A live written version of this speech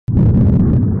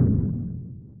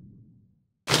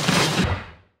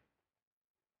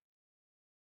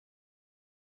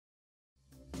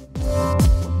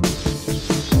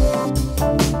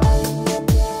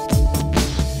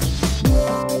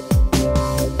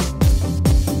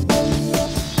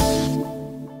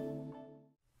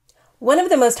One of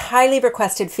the most highly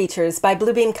requested features by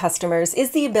Bluebeam customers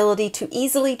is the ability to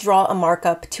easily draw a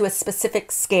markup to a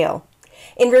specific scale.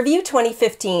 In Revu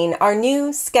 2015, our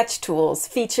new Sketch Tools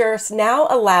features now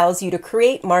allows you to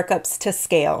create markups to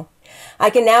scale.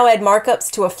 I can now add markups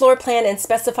to a floor plan and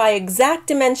specify exact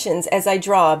dimensions as I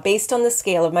draw based on the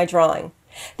scale of my drawing.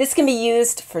 This can be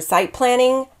used for site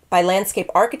planning, by landscape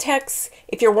architects,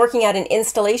 if you're working out an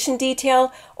installation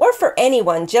detail, or for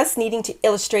anyone just needing to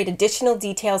illustrate additional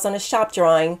details on a shop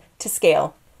drawing to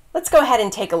scale. Let's go ahead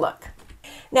and take a look.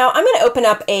 Now I'm going to open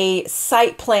up a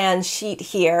site plan sheet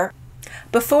here.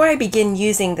 Before I begin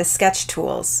using the sketch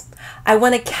tools, I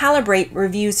want to calibrate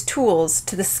Revu's tools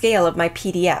to the scale of my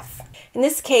PDF. In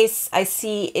this case, I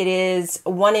see it is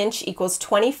 1 inch equals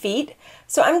 20 feet.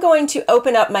 So I'm going to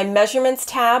open up my measurements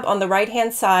tab on the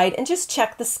right-hand side and just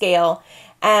check the scale.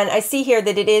 And I see here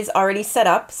that it is already set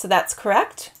up, so that's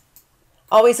correct.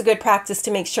 Always a good practice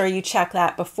to make sure you check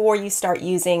that before you start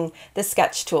using the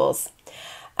sketch tools.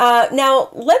 Now,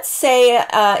 let's say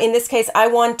in this case, I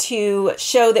want to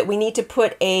show that we need to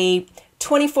put a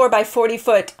 24 by 40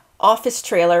 foot office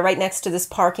trailer right next to this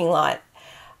parking lot.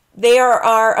 There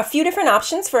are a few different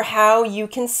options for how you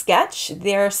can sketch.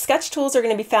 Their sketch tools are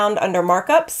going to be found under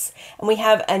markups, and we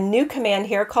have a new command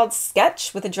here called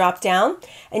sketch with a drop down,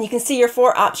 and you can see your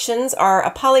 4 options are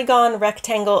a polygon,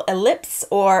 rectangle, ellipse,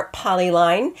 or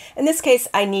polyline. In this case,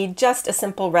 I need just a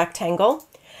simple rectangle.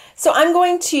 So I'm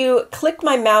going to click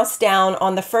my mouse down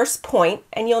on the first point,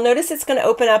 and you'll notice it's going to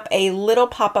open up a little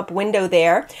pop-up window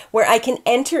there where I can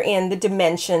enter in the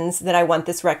dimensions that I want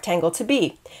this rectangle to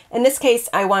be. In this case,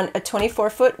 I want a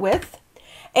 24-foot width.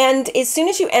 And as soon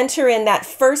as you enter in that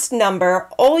first number,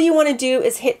 all you want to do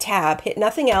is hit tab, hit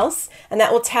nothing else, and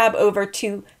that will tab over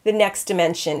to the next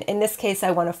dimension. In this case, I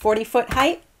want a 40-foot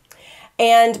height.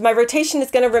 And my rotation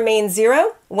is going to remain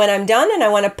 0 when I'm done, and I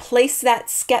want to place that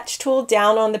sketch tool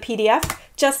down on the PDF.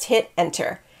 Just hit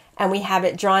enter, and we have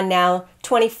it drawn now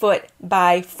 20 foot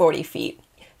by 40 feet.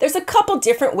 There's a couple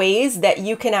different ways that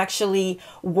you can actually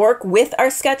work with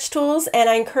our sketch tools, and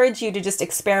I encourage you to just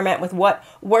experiment with what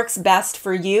works best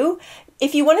for you.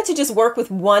 If you wanted to just work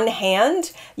with one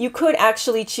hand, you could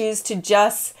actually choose to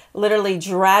just literally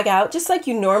drag out just like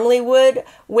you normally would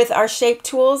with our shape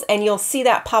tools, and you'll see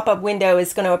that pop-up window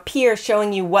is going to appear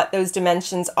showing you what those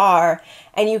dimensions are,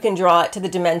 and you can draw it to the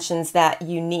dimensions that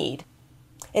you need.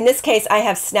 In this case, I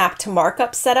have snap to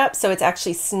markup set up, so it's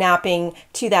actually snapping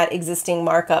to that existing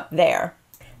markup there.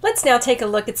 Let's now take a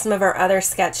look at some of our other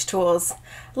sketch tools.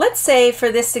 Let's say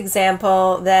for this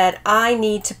example that I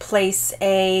need to place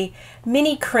a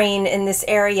mini crane in this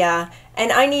area,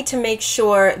 and I need to make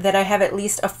sure that I have at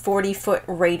least a 40-foot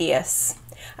radius.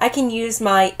 I can use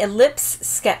my ellipse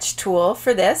sketch tool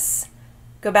for this.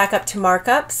 Go back up to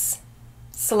markups,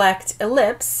 select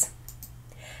ellipse.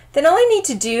 Then all I need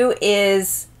to do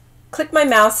is click my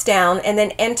mouse down and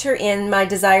then enter in my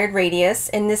desired radius,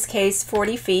 in this case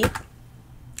 40 feet.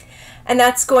 And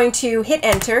that's going to hit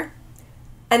enter,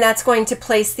 and that's going to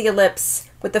place the ellipse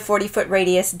with the 40-foot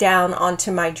radius down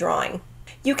onto my drawing.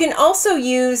 You can also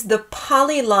use the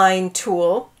polyline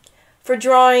tool for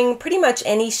drawing pretty much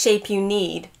any shape you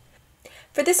need.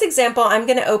 For this example, I'm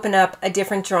going to open up a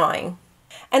different drawing.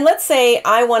 And let's say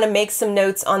I want to make some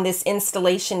notes on this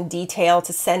installation detail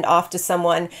to send off to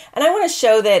someone, and I want to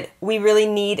show that we really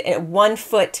need a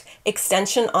 1-foot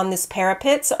extension on this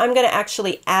parapet, so I'm going to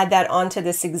actually add that onto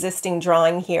this existing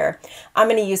drawing here. I'm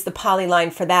going to use the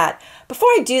polyline for that. Before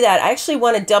I do that, I actually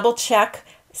want to double check,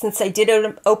 since I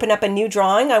did open up a new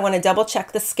drawing, I want to double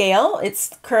check the scale. It's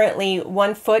currently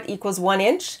 1 foot equals 1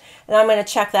 inch, and I'm going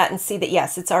to check that and see that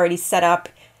yes, it's already set up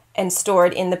and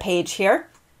stored in the page here.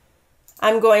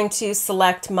 I'm going to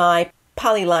select my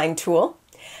polyline tool.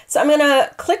 So I'm going to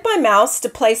click my mouse to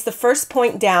place the first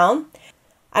point down.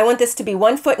 I want this to be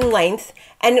 1 foot in length,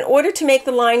 and in order to make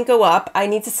the line go up, I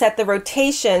need to set the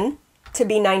rotation to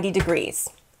be 90 degrees.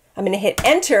 I'm going to hit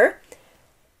enter,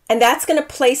 and that's going to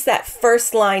place that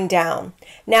first line down.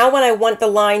 Now when I want the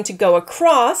line to go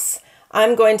across,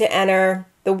 I'm going to enter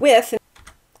the width.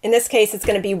 In this case, it's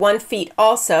going to be 1 feet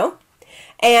also.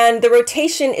 And the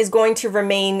rotation is going to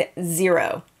remain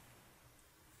 0.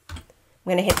 I'm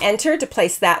going to hit enter to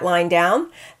place that line down.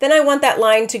 Then I want that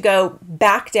line to go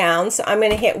back down, so I'm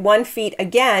going to hit 1 feet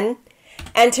again.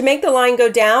 And to make the line go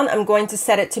down, I'm going to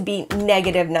set it to be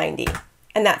 -90.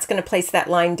 And that's going to place that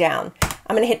line down.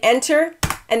 I'm going to hit enter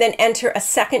and then enter a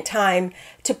second time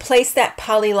to place that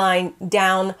polyline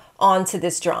down onto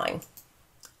this drawing.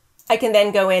 I can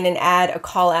then go in and add a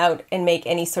call out and make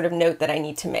any sort of note that I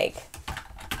need to make.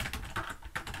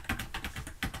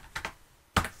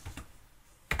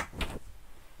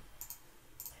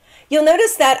 You'll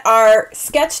notice that our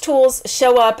sketch tools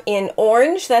show up in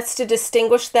orange. That's to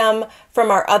distinguish them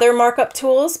from our other markup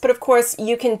tools, but of course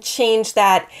you can change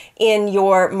that in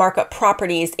your markup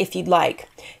properties if you'd like.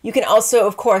 You can also,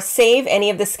 of course, save any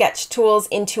of the sketch tools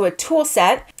into a tool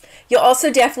set. You'll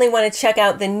also definitely want to check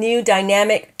out the new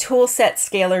dynamic toolset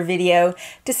scaler video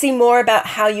to see more about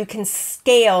how you can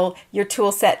scale your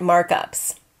toolset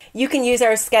markups. You can use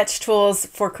our sketch tools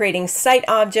for creating site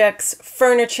objects,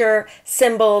 furniture,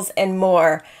 symbols, and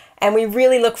more. And we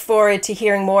really look forward to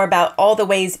hearing more about all the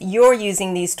ways you're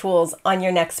using these tools on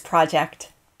your next project.